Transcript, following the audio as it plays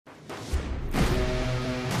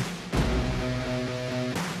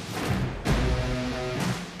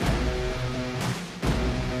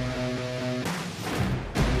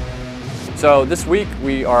So this week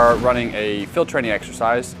we are running a field training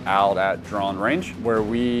exercise out at Draughon Range where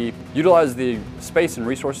we utilize the space and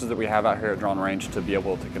resources that we have out here at Draughon Range to be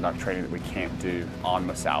able to conduct training that we can't do on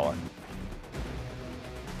Misawa.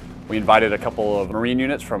 We invited a couple of Marine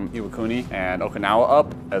units from Iwakuni and Okinawa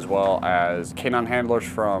up, as well as canine handlers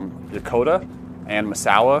from Yokota and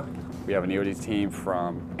Misawa. We have an EOD team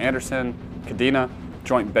from Anderson, Kadena,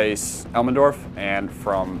 Joint Base Elmendorf, and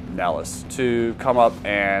from Nellis to come up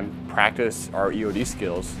and practice our EOD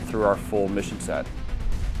skills through our full mission set.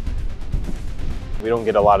 We don't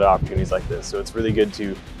get a lot of opportunities like this, so it's really good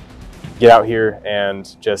to get out here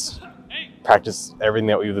and just practice everything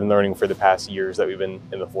that we've been learning for the past years that we've been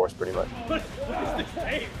in the force pretty much.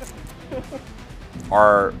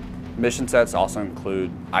 Our mission sets also include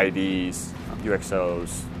IDs,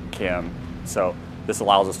 UXOs, KIM, so this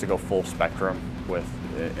allows us to go full spectrum with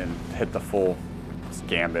and hit the full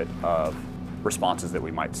gambit of responses that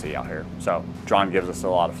we might see out here. So Draughon gives us a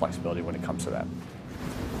lot of flexibility when it comes to that.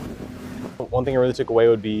 One thing I really took away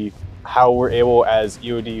would be how we're able as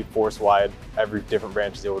EOD force-wide, every different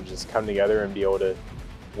branch is able to just come together and be able to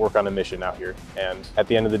work on a mission out here. And at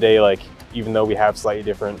the end of the day, like, even though we have slightly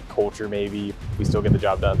different culture maybe, we still get the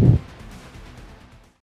job done.